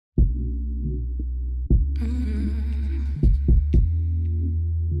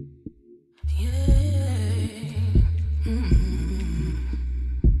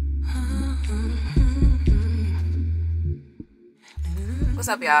What's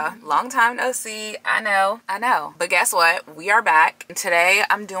up, y'all? Long time no see. I know. But guess what? We are back. Today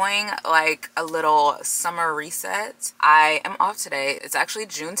I'm doing like a little summer reset. I am off today. It's actually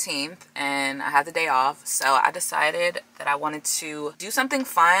Juneteenth and I had the day off. So I decided that I wanted to do something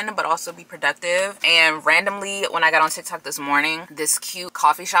fun but also be productive. And randomly when I got on TikTok this morning, this cute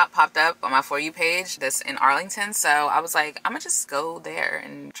coffee shop popped up on my For You page that's in Arlington. So I was like, I'm gonna just go there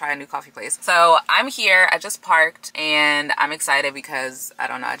and try a new coffee place. So I'm here. I just parked and I'm excited because I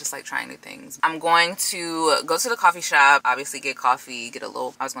don't know, I just like trying new things. I'm going to go to the coffee shop, obviously get coffee, get a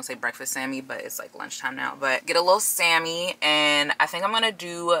little, I was gonna say breakfast Sammy, but it's like lunchtime now, but get a little Sammy, and I think I'm gonna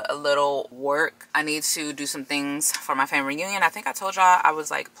do a little work. I need to do some things for my family reunion. I think I told y'all I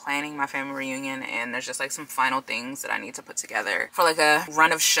was like planning my family reunion, and there's just like some final things that I need to put together for like a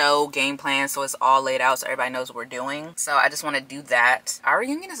run of show game plan, so it's all laid out so everybody knows what we're doing. So I just want to do that. Our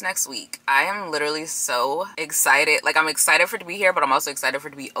reunion is next week. I am literally so excited. Like, I'm excited for it to be here, but I'm also excited for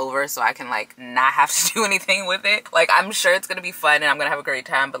it to be over so I can like not have to do anything with it. Like, I'm sure it's gonna be fun and I'm gonna have a great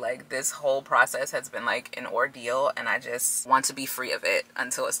time, but like this whole process has been like an ordeal and I just want to be free of it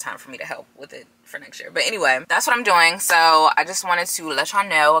until it's time for me to help with it for next year. But anyway, that's what I'm doing. So I just wanted to let y'all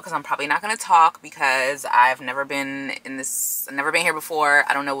know, because I'm probably not going to talk because I've never been in this, I've never been here before.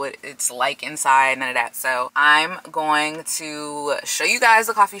 I don't know what it's like inside, none of that. So I'm going to show you guys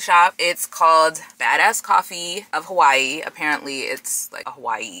the coffee shop. It's called Badass Coffee of Hawaii. Apparently it's like a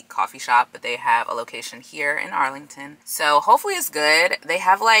Hawaii coffee shop, but they have a location here in Arlington. So hopefully it's good. They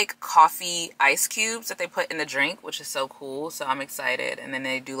have like coffee ice cubes that they put in the drink, which is so cool. So I'm excited. And then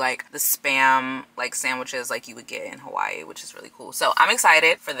they do like the Spam like sandwiches like you would get in Hawaii, which is really cool. So I'm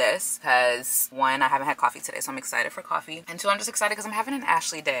excited for this because one, I haven't had coffee today, so I'm excited for coffee, and two, I'm just excited because I'm having an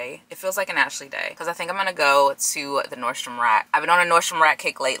Ashley day. It feels like an Ashley day because I think I'm gonna go to the Nordstrom Rack. I've been on a Nordstrom Rack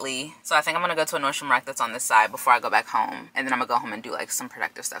kick lately, so I think I'm gonna go to a Nordstrom Rack that's on this side before I go back home, and then I'm gonna go home and do like some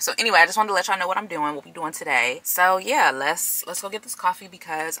productive stuff. So anyway, I just wanted to let y'all know what I'm doing, what we're doing today. So yeah, let's go get this coffee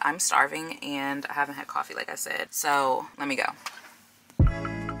because I'm starving and I haven't had coffee, like I said. So let me go.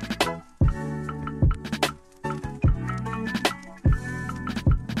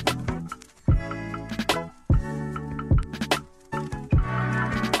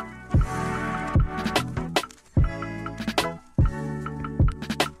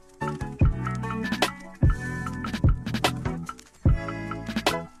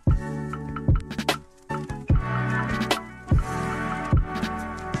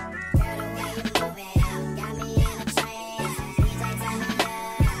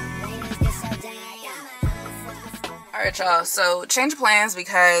 Alright, y'all, so change of plans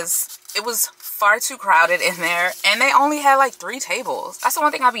because it was far too crowded in there and they only had like 3 tables. That's the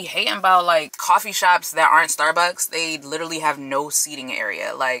one thing I be hating about like coffee shops that aren't Starbucks. They literally have no seating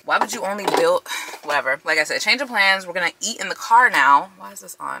area. Like, why would you only build whatever? Like I said, change of plans. We're gonna eat in the car now. Why is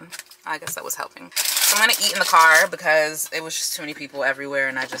this on? I guess that was helping. So I'm gonna eat in the car because it was just too many people everywhere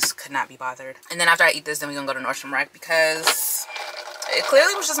and I just could not be bothered. And then after I eat this, then we're gonna go to Nordstrom Rack because it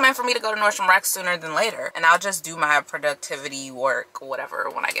clearly was just meant for me to go to Nordstrom Rack sooner than later. And I'll just do my productivity work, whatever,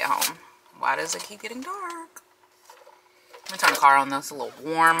 when I get home. Why does it keep getting dark? Let me turn the car on though, it's a little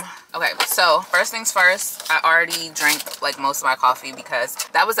warm. Okay, so first things first, I already drank like most of my coffee because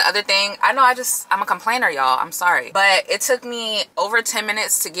that was the other thing. I know I'm a complainer, y'all, I'm sorry. But it took me over 10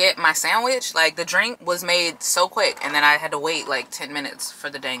 minutes to get my sandwich. Like, the drink was made so quick and then I had to wait like 10 minutes for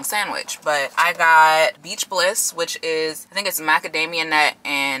the dang sandwich. But I got Beach Bliss, which is, I think it's macadamia nut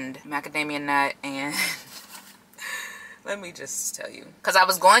and let me just tell you, because I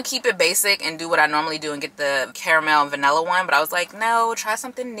was going to keep it basic and do what I normally do and get the caramel and vanilla one, but I was like, no, try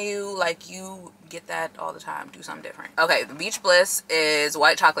something new. Like, you get that all the time, do something different. Okay, the Beach Bliss is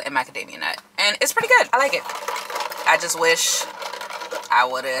white chocolate and macadamia nut and it's pretty good. I like it. I just wish I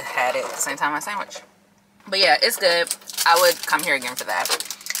would have had it at the same time as my sandwich, but yeah, it's good. I would come here again for that.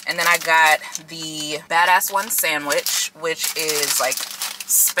 And then I got the Badass One sandwich, which is like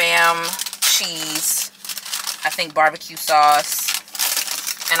Spam, cheese, I think barbecue sauce,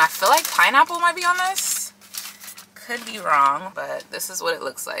 and I feel like pineapple might be on this. Could be wrong, but this is what it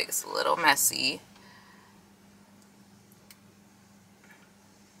looks like. It's a little messy.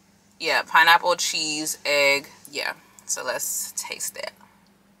 Yeah, pineapple, cheese, egg. Yeah, so let's taste it.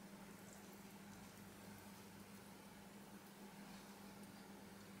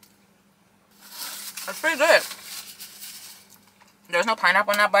 It's pretty good. There's no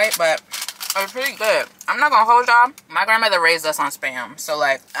pineapple in that bite, but it's pretty good. I'm not gonna hold y'all. My grandmother raised us on Spam, so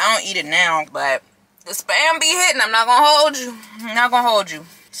like, I don't eat it now, but the Spam be hitting. I'm not gonna hold you. I'm not gonna hold you.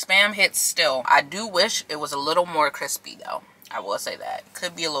 Spam hits still. I do wish it was a little more crispy though. I will say that.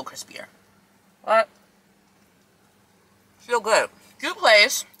 Could be a little crispier. But feel good. Cute place.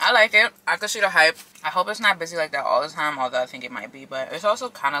 place. I like it. I can see the hype. I hope it's not busy like that all the time, although I think it might be. But it's also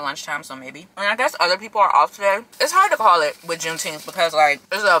kind of lunchtime, so maybe. And I guess other people are off today. It's hard to call it with Juneteenth because, like,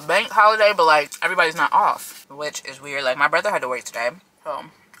 it's a bank holiday, but, like, everybody's not off, which is weird. Like, my brother had to work today, so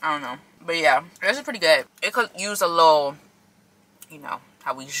I don't know. But, yeah, this is pretty good. It could use a little, you know,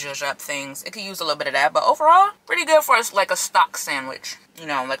 how we zhuzh up things. It could use a little bit of that, but overall, pretty good for us, like a stock sandwich. You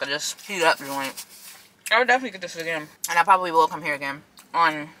know, like a just heat up joint. I would definitely get this again. And I probably will come here again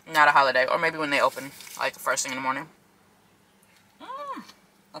on not a holiday, or maybe when they open, like the first thing in the morning.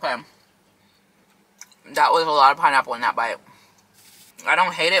 Okay. That was a lot of pineapple in that bite. I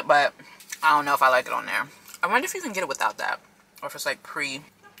don't hate it, but I don't know if I like it on there. I wonder if you can get it without that, or if it's like I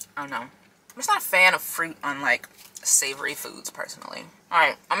don't know. I'm just not a fan of fruit on like savory foods personally.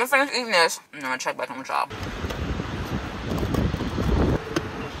 Alright, I'm gonna finish eating this and I'm gonna check back on the job.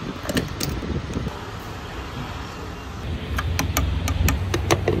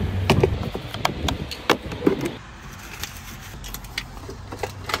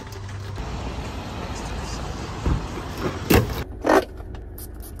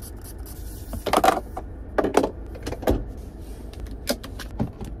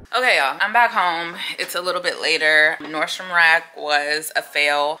 Okay, y'all, I'm back home. It's a little bit later. Nordstrom Rack was a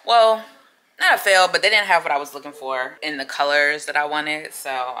fail. Well, not a fail, but they didn't have what I was looking for in the colors that I wanted. So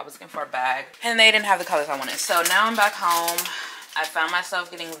I was looking for a bag and they didn't have the colors I wanted. So now I'm back home. I found myself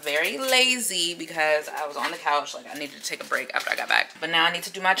getting very lazy because I was on the couch. Like, I needed to take a break after I got back. But now I need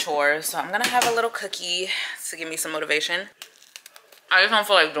to do my chores. So I'm gonna have a little cookie to give me some motivation. I just don't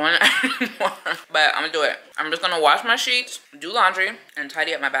feel like doing it anymore, but I'm gonna do it. I'm just gonna wash my sheets, do laundry, and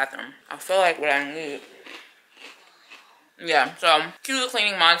tidy up my bathroom. I feel like what I need. Yeah, so cue the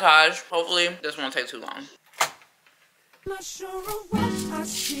cleaning montage. Hopefully this won't take too long. Not sure of what I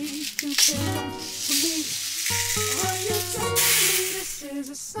see you feel for me. Are you telling me this is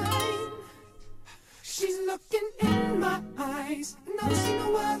a sign? She's looking in my eyes, and I don't see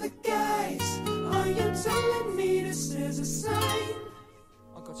no other guys. Are you telling me this is a sign?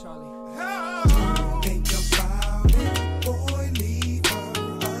 Uncle Charlie. Oh, think about it, boy, leave her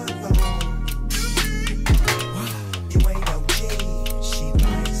alone. You ain't no G, she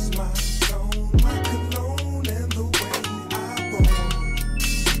likes my tone, my cologne, and the way I roll.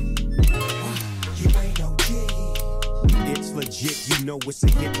 You ain't no G. It's legit, you know it's a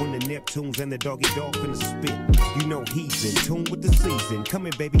hit when the Neptunes and the doggy dog finna spit. You know he's in tune with the season. Come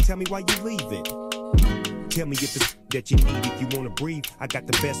in, baby, tell me why you leaving. Tell me if it's that you need, if you wanna breathe. I got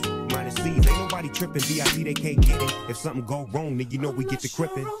the best minus C's. Ain't nobody tripping, VIP they can't get it. If something go wrong, then you know we get to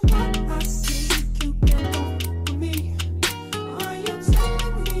crippin'.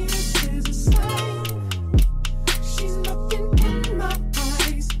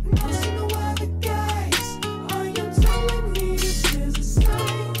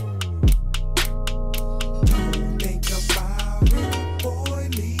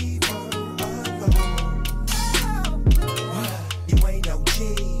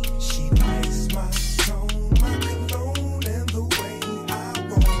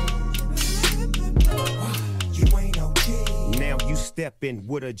 Stepping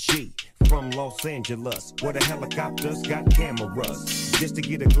with a G from Los Angeles, where the helicopters got cameras, just to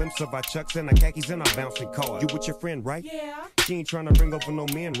get a glimpse of our chucks and our khakis and our bouncing cars. You with your friend, right? Yeah. She ain't trying to bring over no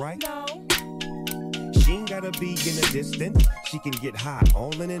men, right? No. She ain't gotta be in a distance. She can get high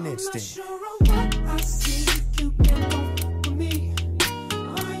all in an instant. I'm not sure of what I see. You can go for me.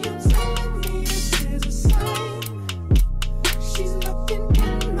 Are you telling me this is a sign? She's looking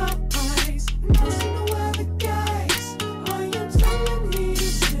in my eyes. No, see no other guys. Are you telling me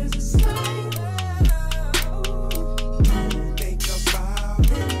this is a sign? Don't think about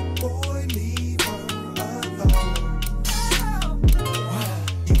it, boy, leave her alone.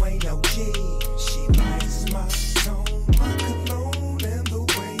 You ain't no G. She likes my tone, my cologne, and the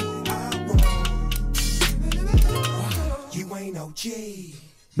way I roll. You ain't no G.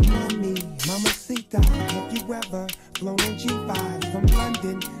 Mommy, mamacita, have you ever flown on G5 from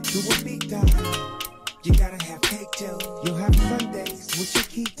London to Ibiza? You gotta have cake too. You'll have Sundays with your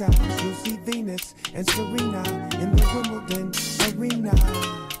Chiquitas. You'll see Venus and Serena in the Wimbledon arena.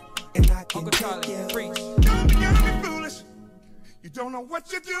 And I can take you. You gotta be foolish. You don't know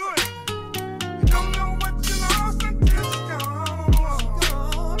what you're doing. You don't know what you lost until it's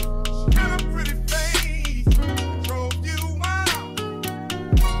gone. She got a pretty face, drove you wild,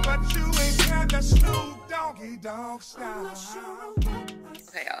 but you ain't got that Snoop Doggy Dogg style.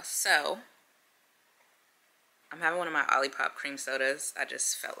 Okay, y'all, so I'm having one of my Olipop cream sodas. I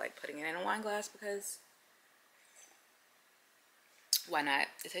just felt like putting it in a wine glass because Why not?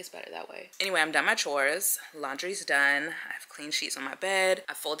 It tastes better that way. Anyway, I'm done my chores. Laundry's done. I have clean sheets on my bed.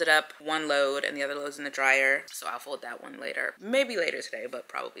 I folded up one load and the other load's in the dryer. So I'll fold that one later. Maybe later today, but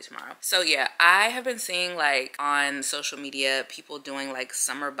probably tomorrow. So yeah, I have been seeing like on social media, people doing like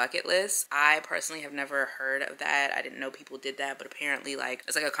summer bucket lists. I personally have never heard of that. I didn't know people did that, but apparently like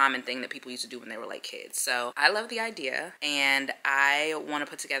it's like a common thing that people used to do when they were like kids. So I love the idea and I want to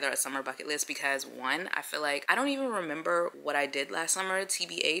put together a summer bucket list because one, I feel like I don't even remember what I did last summer,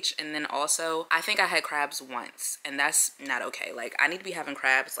 TBH, and then also I think I had crabs once and that's not okay. Like I need to be having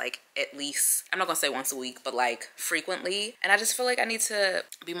crabs like at least, I'm not gonna say once a week, but like frequently, and I just feel like I need to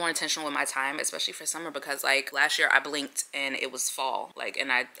be more intentional with my time, especially for summer, because like last year I blinked and it was fall, like,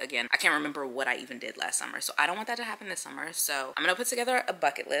 and I can't remember what I even did last summer, so I don't want that to happen this summer. So I'm gonna put together a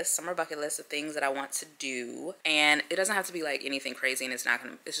bucket list, summer bucket list of things that I want to do, and it doesn't have to be like anything crazy, and it's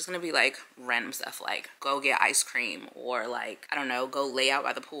just gonna be like random stuff, like go get ice cream, or like, I don't know, go lay out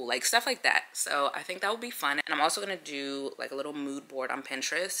by the pool, like stuff like that. So I think that would be fun. And I'm also gonna do like a little mood board on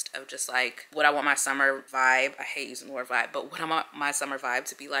Pinterest of just like what I want my summer vibe, I hate using the word vibe, but what I want my summer vibe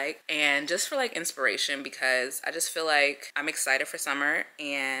to be like, and just for like inspiration, because I just feel like I'm excited for summer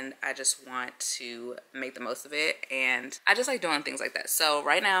and I just want to make the most of it, and I just like doing things like that. So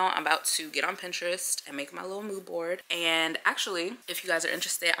right now I'm about to get on Pinterest and make my little mood board, and actually if you guys are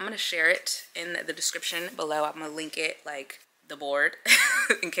interested, I'm gonna share it in the description below. I'm gonna link it, like the board,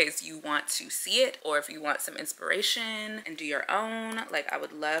 in case you want to see it, or if you want some inspiration and do your own. Like I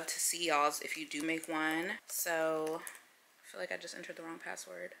would love to see y'all's if you do make one. So I feel like I just entered the wrong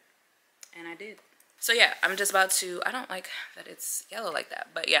password, and I did. So yeah, I'm just about to, I don't like that it's yellow like that,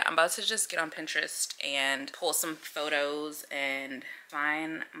 but yeah, I'm about to just get on Pinterest and pull some photos and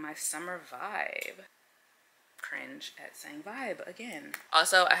find my summer vibe. Cringe at saying vibe again.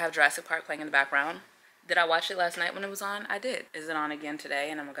 Also, I have Jurassic Park playing in the background. Did I watch it last night when it was on? I did. Is it on again today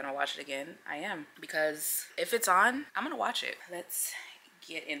and I'm gonna watch it again? I am. Because if it's on, I'm gonna watch it. Let's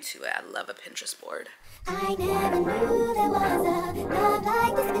get into it. I love a Pinterest board. I never knew there was a love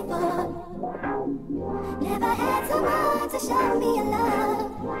like this before. Never had someone to show me a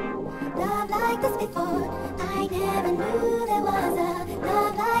love like this before. I never knew there was a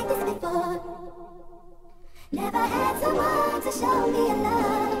love like this before. Never had someone to show me a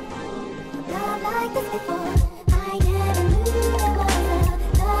love like this before. I never knew there was a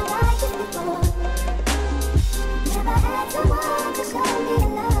love like this before. Never had someone to show me a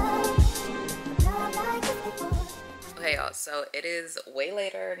love like this before. Okay, y'all, so it is way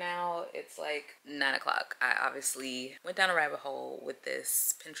later now. It's like 9 o'clock. I obviously went down a rabbit hole with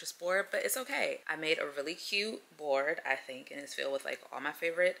this Pinterest board, but it's okay. I made a really cute board, I think, and it's filled with like all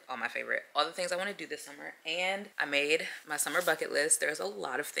the things I want to do this summer. And I made my summer bucket list. There's a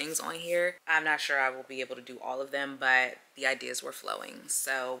lot of things on here. I'm not sure I will be able to do all of them, but the ideas were flowing.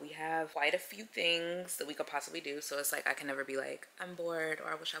 So we have quite a few things that we could possibly do. So it's like I can never be like, I'm bored,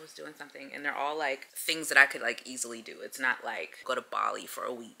 or I wish I was doing something. And they're all like things that I could like easily do. It's not like go to Bali for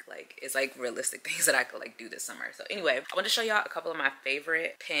a week. Like it's like realistic things that I could like do this summer. So anyway, I want to show y'all a couple of my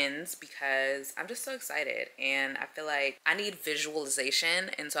favorite pins because I'm just so excited, and I feel like I need visualization,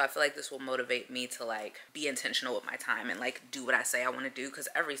 and so I feel like this will motivate me to like be intentional with my time and like do what I say I want to do, because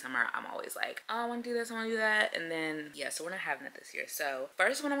every summer I'm always like, oh, I want to do this, I want to do that, and then yeah, so we're not having it this year. So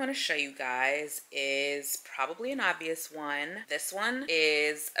first one I want to show you guys is probably an obvious one. This one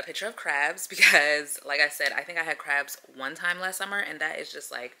is a picture of crabs because like I said, I think I had crabs one time last summer, and that is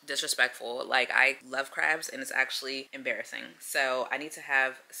just like disrespectful. Like I love crabs and it's actually embarrassing. So I need to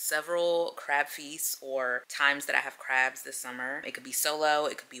have several crab feasts or times that I have crabs this summer. It could be solo,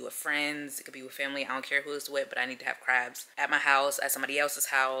 it could be with friends, it could be with family. I don't care who it's with, but I need to have crabs at my house, at somebody else's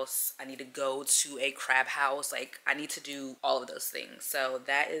house. I need to go to a crab house. Like I need to do all of those things. So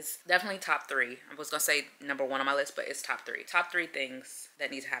that is definitely top 3. I was gonna say number 1 on my list, but it's top 3. Top 3 things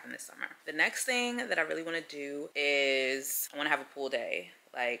that need to happen this summer. The next thing that I really want to do is I want to have a pool day.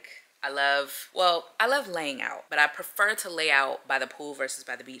 Like I love laying out, but I prefer to lay out by the pool versus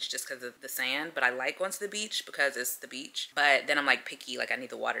by the beach just because of the sand. But I like going to the beach because it's the beach. But then I'm like picky, like I need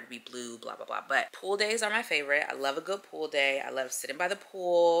the water to be blue, blah, blah, blah. But pool days are my favorite. I love a good pool day. I love sitting by the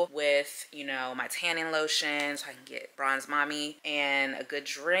pool with, you know, my tanning lotion so I can get bronze mommy, and a good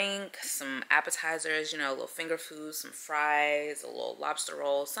drink, some appetizers, you know, a little finger food, some fries, a little lobster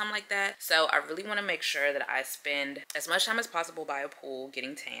roll, something like that. So I really want to make sure that I spend as much time as possible by a pool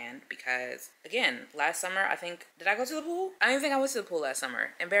getting tan. Because again, last summer, I think, did I go to the pool? I don't even think I went to the pool last summer.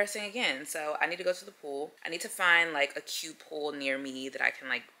 Embarrassing again. So I need to go to the pool. I need to find like a cute pool near me that I can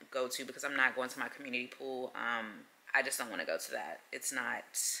like go to, because I'm not going to my community pool. I just don't want to go to that. It's not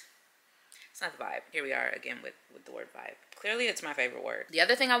the vibe. Here we are again with the word vibe. Clearly it's my favorite word. The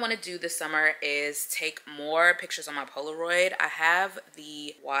other thing I want to do this summer is take more pictures on my Polaroid. I have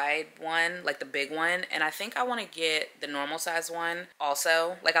the wide one, like the big one, and I think I want to get the normal size one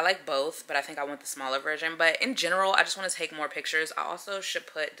also. Like I like both, but I think I want the smaller version. But in general, I just want to take more pictures. I also should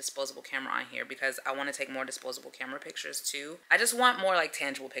put disposable camera on here because I want to take more disposable camera pictures too. I just want more like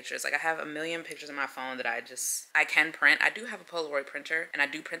tangible pictures. Like I have a million pictures in my phone that I can print. I do have a Polaroid printer and I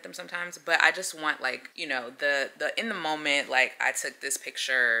do print them sometimes, but I just want like, you know, the in the moment, like I took this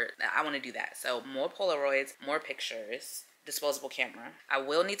picture, I want to do that. So more Polaroids, more pictures, disposable camera. I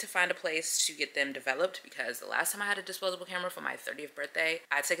will need to find a place to get them developed because the last time I had a disposable camera for my 30th birthday,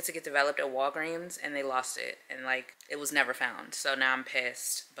 I took it to get developed at Walgreens and they lost it and like it was never found. So now I'm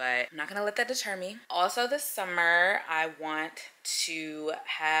pissed, but I'm not gonna let that deter me. Also this summer, I want to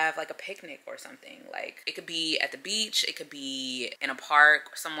have like a picnic or something. Like it could be at the beach, it could be in a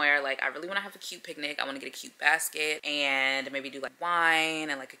park somewhere. Like I really want to have a cute picnic. I want to get a cute basket and maybe do like wine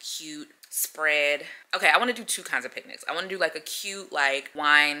and like a cute spread. Okay, I want to do two kinds of picnics. I want to do like a cute like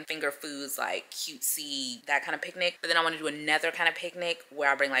wine, finger foods, like cutesy, that kind of picnic. But then I want to do another kind of picnic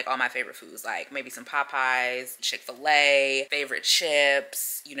where I bring like all my favorite foods, like maybe some Popeyes, Chick-fil-A, favorite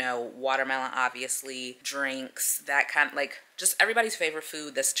chips, you know, watermelon obviously, drinks, that kind of like just everybody's favorite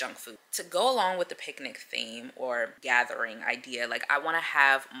food that's junk food. To go along with the picnic theme or gathering idea, like I want to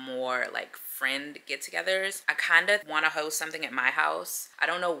have more like friend get-togethers. I kind of want to host something at my house. I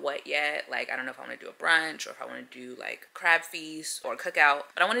don't know what yet. Like I don't know if I want to do a brunch or if I want to do like a crab feast or a cookout,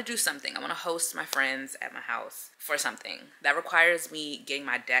 but I want to do something. I want to host my friends at my house for something that requires me getting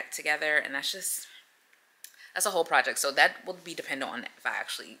my deck together, and that's a whole project. So that will be dependent on if I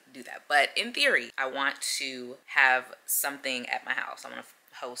actually do that. But in theory, I want to have something at my house. I want to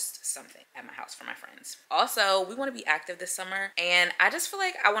host something at my house for my friends. Also, we want to be active this summer, and I just feel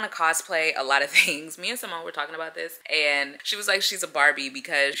like I want to cosplay a lot of things. Me and Simone were talking about this, and she was like she's a Barbie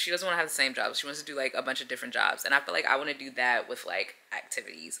because she doesn't want to have the same job. She wants to do like a bunch of different jobs, and I feel like I want to do that with like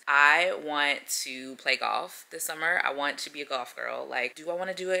activities. I want to play golf this summer. I want to be a golf girl. Like, do I want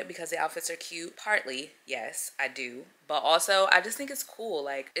to do it because the outfits are cute? Partly, yes, I do. But also, I just think it's cool.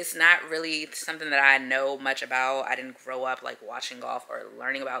 Like, it's not really something that I know much about. I didn't grow up like watching golf or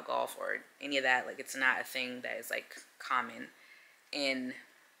learning about golf or any of that. Like, it's not a thing that is like common in,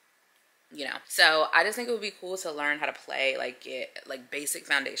 you know. So I just think it would be cool to learn how to play, like get like basic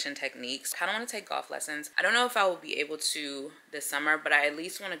foundation techniques. I kind of want to take golf lessons. I don't know if I will be able to this summer, but I at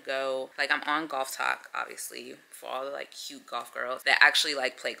least want to go. Like, I'm on Golf Talk, obviously, for all the like cute golf girls that actually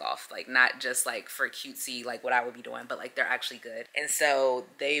like play golf, like not just like for cutesy like what I would be doing, but like they're actually good. And so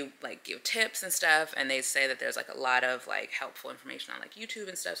they like give tips and stuff, and they say that there's like a lot of like helpful information on like YouTube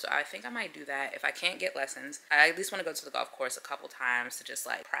and stuff. So I think I might do that. If I can't get lessons, I at least want to go to the golf course a couple times to just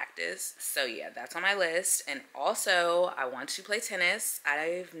like practice. So yeah, that's on my list. And also I want to play tennis.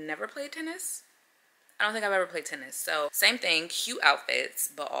 I've never played tennis. I don't think I've ever played tennis. So same thing, cute outfits,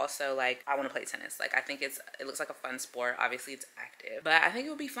 but also like I want to play tennis. Like I think it looks like a fun sport. Obviously it's active, but I think it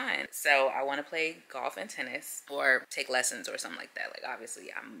would be fun. So I want to play golf and tennis or take lessons or something like that. Like obviously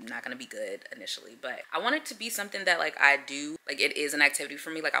I'm not going to be good initially, but I want it to be something that like I do, like it is an activity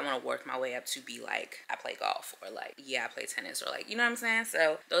for me. Like I want to work my way up to be like, I play golf or like, yeah, I play tennis or like, you know what I'm saying?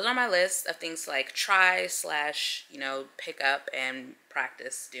 So those are my list of things to like try / you know, pick up and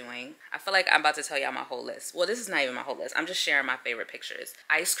practice doing. I feel like I'm about to tell y'all my whole list. Well, this is not even my whole list. I'm just sharing my favorite pictures.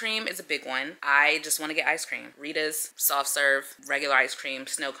 Ice cream is a big one. I just want to get ice cream. Rita's, soft serve, regular ice cream,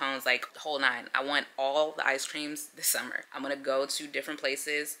 snow cones, like the whole nine. I want all the ice creams this summer. I'm gonna go to different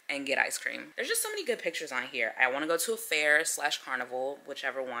places and get ice cream. There's just so many good pictures on here. I want to go to a fair / carnival,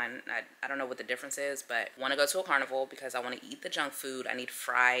 whichever one. I don't know what the difference is, but I want to go to a carnival because I want to eat the junk food. I need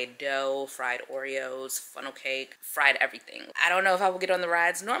fried dough, fried Oreos, funnel cake, fried everything. I don't know if I will get on the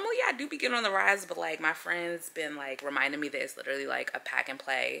rides. Normally I do be getting on the rides, but like my friend's been like reminding me that it's literally like a pack and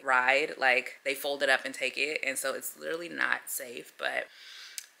play ride. Like they fold it up and take it, and so it's literally not safe, but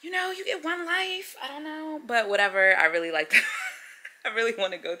you know, you get one life. I don't know, but whatever. I really like that. I really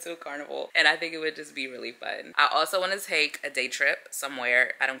want to go to a carnival, and I think it would just be really fun. I also want to take a day trip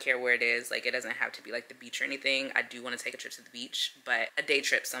somewhere. I don't care where it is. Like, it doesn't have to be like the beach or anything. I do want to take a trip to the beach, but a day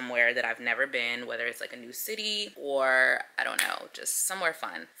trip somewhere that I've never been, whether it's like a new city or I don't know, just somewhere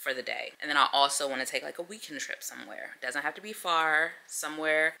fun for the day. And then I also want to take like a weekend trip somewhere. It doesn't have to be far,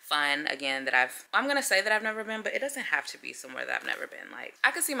 somewhere fun, again, that I'm going to say that I've never been, but it doesn't have to be somewhere that I've never been. Like,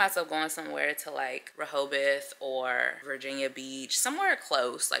 I could see myself going somewhere to like Rehoboth or Virginia Beach, somewhere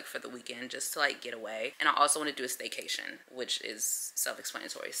close, like for the weekend, just to like get away. And I also want to do a staycation, which is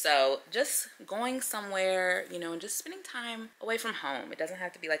self-explanatory. So just going somewhere, you know, and just spending time away from home. It doesn't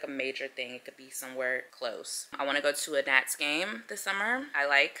have to be like a major thing. It could be somewhere close. I want to go to a Nats game this summer. I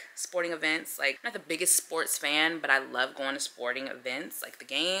like sporting events. Like, I'm not the biggest sports fan, but I love going to sporting events, like the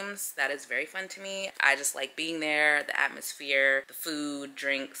games. That is very fun to me. I just like being there, the atmosphere, the food,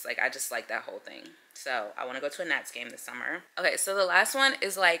 drinks. Like, I just like that whole thing. So I want to go to a Nats game this summer. Okay, so the last one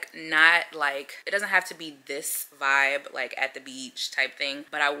is like not like, it doesn't have to be this vibe, like at the beach type thing,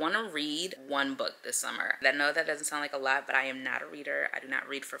 but I want to read one book this summer. I know that doesn't sound like a lot, but I am not a reader. I do not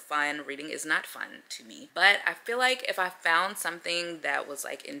read for fun. Reading is not fun to me. But I feel like if I found something that was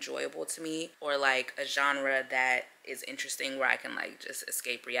like enjoyable to me, or like a genre that is interesting where I can like just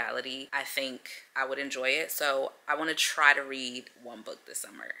escape reality, I think I would enjoy it. So I want to try to read one book this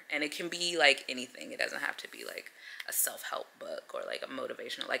summer, and it can be like anything. It doesn't have to be like a self-help book or like a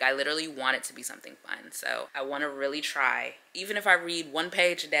motivational. Like, I literally want it to be something fun. So I want to really try, even if I read one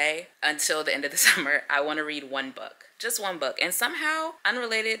page a day until the end of the summer, I want to read one book. Just one book. And somehow,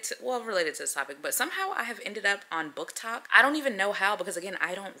 unrelated to, well, related to this topic, but somehow I have ended up on Book Talk. I don't even know how, because again,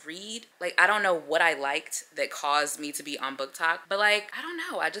 I don't read. Like, I don't know what I liked that caused me to be on Book Talk, but like, I don't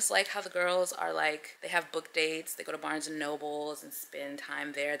know. I just like how the girls are like, they have book dates. They go to Barnes and Nobles and spend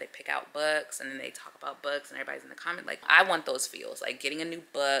time there. They pick out books and then they talk about books and everybody's in the comment. Like, I want those feels, like getting a new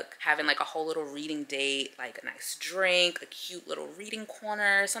book, having like a whole little reading date, like a nice drink, a cute little reading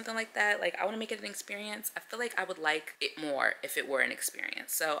corner, something like that. Like, I want to make it an experience. I feel like I would like it more if it were an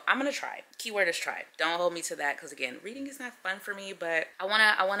experience. So I'm gonna try. Keyword is try. Don't hold me to that, because again, reading is not fun for me, but I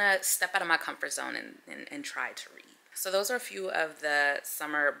wanna step out of my comfort zone and try to read. So those are a few of the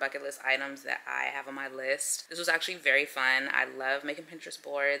summer bucket list items that I have on my list. This was actually very fun. I love making Pinterest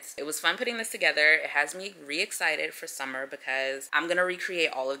boards. It was fun putting this together. It has me re-excited for summer because I'm gonna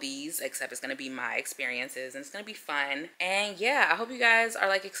recreate all of these, except it's gonna be my experiences and it's gonna be fun. And yeah, I hope you guys are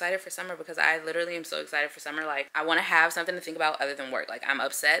like excited for summer, because I literally am so excited for summer. Like, I wanna have something to think about other than work. Like, I'm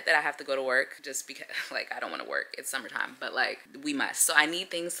upset that I have to go to work just because like I don't wanna work. It's summertime, but like we must. So I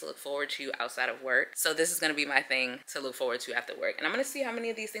need things to look forward to outside of work. So this is gonna be my thing to look forward to after work, and I'm gonna see how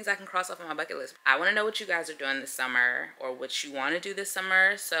many of these things I can cross off on my bucket list. I want to know what you guys are doing this summer, or what you want to do this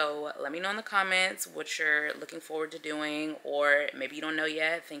summer. So let me know in the comments what you're looking forward to doing, or maybe you don't know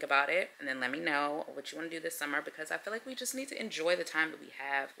yet. Think about it, and then let me know what you want to do this summer, because I feel like we just need to enjoy the time that we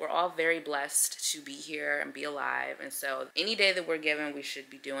have. We're all very blessed to be here and be alive, and so any day that we're given, we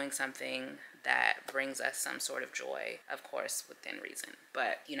should be doing something that brings us some sort of joy, of course within reason.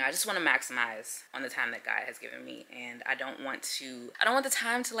 But you know, I just want to maximize on the time that God has given me, and I don't want the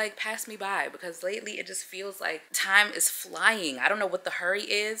time to like pass me by, because lately it just feels like time is flying. I don't know what the hurry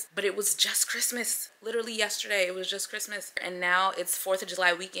is, but it was just Christmas. Literally yesterday it was just Christmas, and now it's 4th of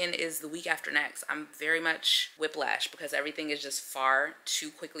July weekend is the week after next. I'm very much whiplash because everything is just far too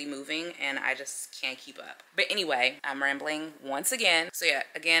quickly moving and I just can't keep up. But anyway, I'm rambling once again. So yeah,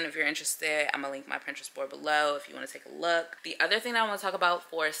 again, if you're interested, I'm gonna link my Pinterest board below if you want to take a look. The other thing that I want to talk about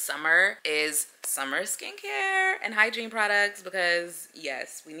for summer is summer skincare and hygiene products, because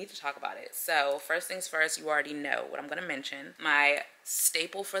yes, we need to talk about it. So first things first, you already know what I'm gonna mention. My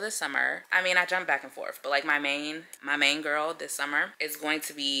staple for the summer, I mean, I jump back and forth, but like my main girl this summer is going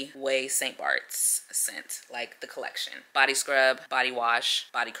to be Way St. Bart's scent, like the collection. Body scrub, body wash,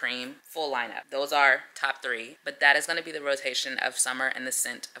 body cream, full lineup. Those are top 3, but that is going to be the rotation of summer and the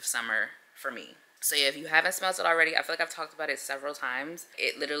scent of summer for me. So yeah, if you haven't smelled it already, I feel like I've talked about it several times.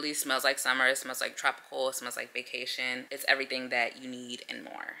 It literally smells like summer. It smells like tropical. It smells like vacation. It's everything that you need and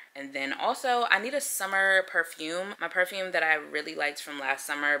more. And then also, I need a summer perfume. My perfume that I really liked from last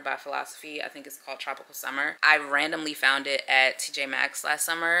summer by Philosophy, I think it's called Tropical Summer. I randomly found it at TJ Maxx last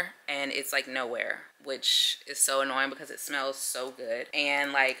summer, and it's like nowhere, which is so annoying because it smells so good.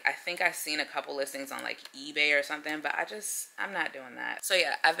 And like, I think I've seen a couple listings on like eBay or something, but I'm not doing that. So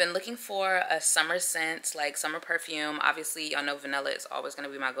yeah, I've been looking for a summer scent, like summer perfume. Obviously, y'all know vanilla is always gonna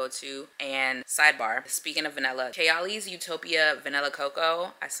be my go-to. And sidebar, speaking of vanilla, Kalannie's Utopia Vanilla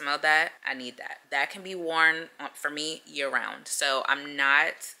Cocoa, I smelled that. I need that. That can be worn for me year-round. So I'm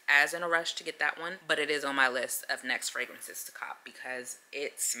not as in a rush to get that one, but it is on my list of next fragrances to cop because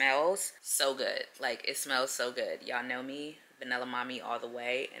it smells so good. Like, it smells so good. Y'all know me, vanilla mommy all the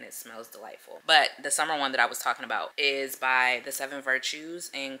way, and it smells delightful. But the summer one that I was talking about is by the 7 Virtues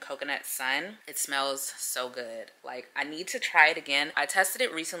in Coconut Sun. It smells so good. Like, I need to try it again. I tested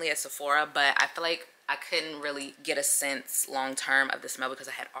it recently at Sephora, but I feel like I couldn't really get a sense long term of the smell because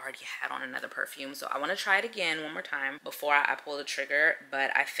I had already had on another perfume. So I want to try it again one more time before I pull the trigger,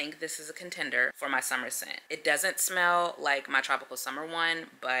 but I think this is a contender for my summer scent. It doesn't smell like my tropical summer one,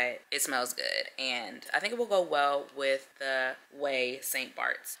 but it smells good, and I think it will go well with the Way St.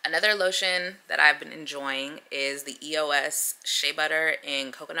 Bart's. Another lotion that I've been enjoying is the EOS Shea Butter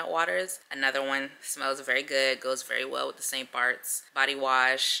in Coconut Waters. Another one, smells very good, goes very well with the St. Bart's body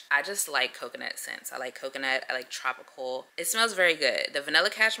wash. I just like coconut scents. I like coconut, I like tropical. It smells very good. The Vanilla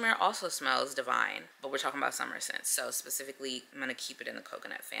Cashmere also smells divine, but we're talking about summer scents, so specifically I'm gonna keep it in the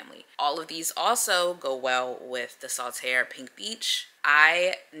coconut family. All of these also go well with the Saltaire Pink Beach.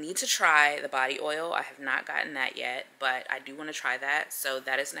 I need to try the body oil. I have not gotten that yet, but I do want to try that, so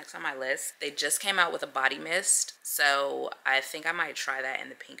that is next on my list. They just came out with a body mist, so I think I might try that in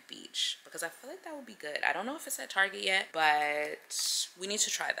the Pink Beach because I feel like that would be good. I don't know if it's at Target yet, but we need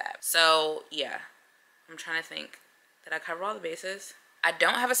to try that. So yeah, I'm trying to think. Did I cover all the bases? I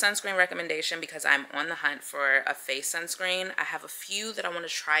don't have a sunscreen recommendation because I'm on the hunt for a face sunscreen. I have a few that I want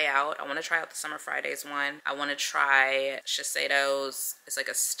to try out. I want to try out the Summer Fridays one. I want to try Shiseido's. It's like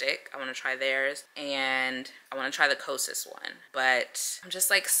a stick. I want to try theirs. And I want to try the Kosas one. But I'm just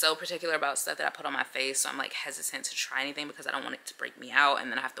like so particular about stuff that I put on my face. So I'm like hesitant to try anything because I don't want it to break me out.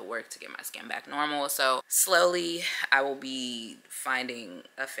 And then I have to work to get my skin back normal. So slowly I will be finding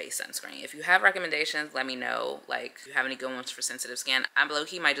a face sunscreen. If you have recommendations, let me know. Like if you have any good ones for sensitive skin. I'm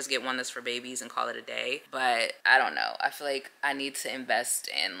low-key might just get one that's for babies and call it a day, but I don't know. I feel like I need to invest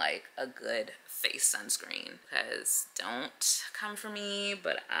in like a good face sunscreen because don't come for me,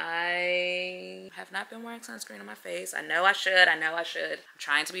 but I have not been wearing sunscreen on my face. I know I should. I'm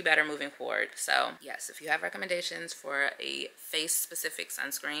trying to be better moving forward. So yes, if you have recommendations for a face specific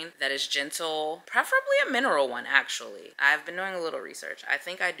sunscreen that is gentle, preferably a mineral one actually. I've been doing a little research. I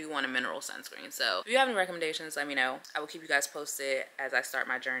think I do want a mineral sunscreen. So if you have any recommendations, let me know. I will keep you guys posted as I start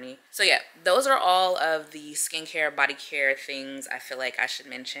my journey. So yeah, those are all of the skincare, body care things I feel like I should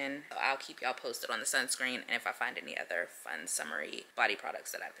mention. So I'll keep y'all posted on the sunscreen and if I find any other fun summery body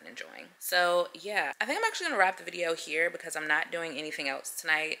products that I've been enjoying. So yeah, I think I'm actually gonna wrap the video here because I'm not doing anything else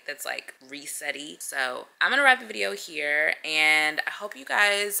tonight that's like reset-y. So I'm gonna wrap the video here and I hope you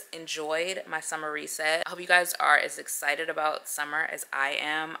guys enjoyed my summer reset. I hope you guys are as excited about summer as I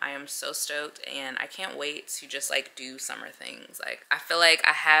am. I am so stoked and I can't wait to just like do summer things. Like I feel like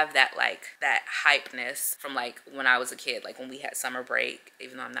I have that that hypeness from like when I was a kid, like when we had summer break,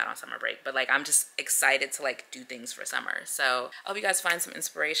 even though I'm not on summer break, but like I'm just excited to like do things for summer. So I hope you guys find some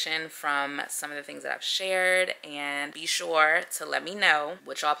inspiration from some of the things that I've shared, and be sure to let me know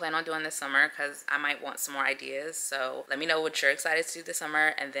what y'all plan on doing this summer because I might want some more ideas. So let me know what you're excited to do this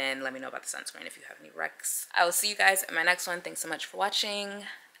summer, and then let me know about the sunscreen if you have any recs. I will see you guys in my next one. Thanks so much for watching, and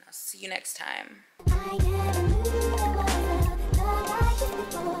I'll see you next time.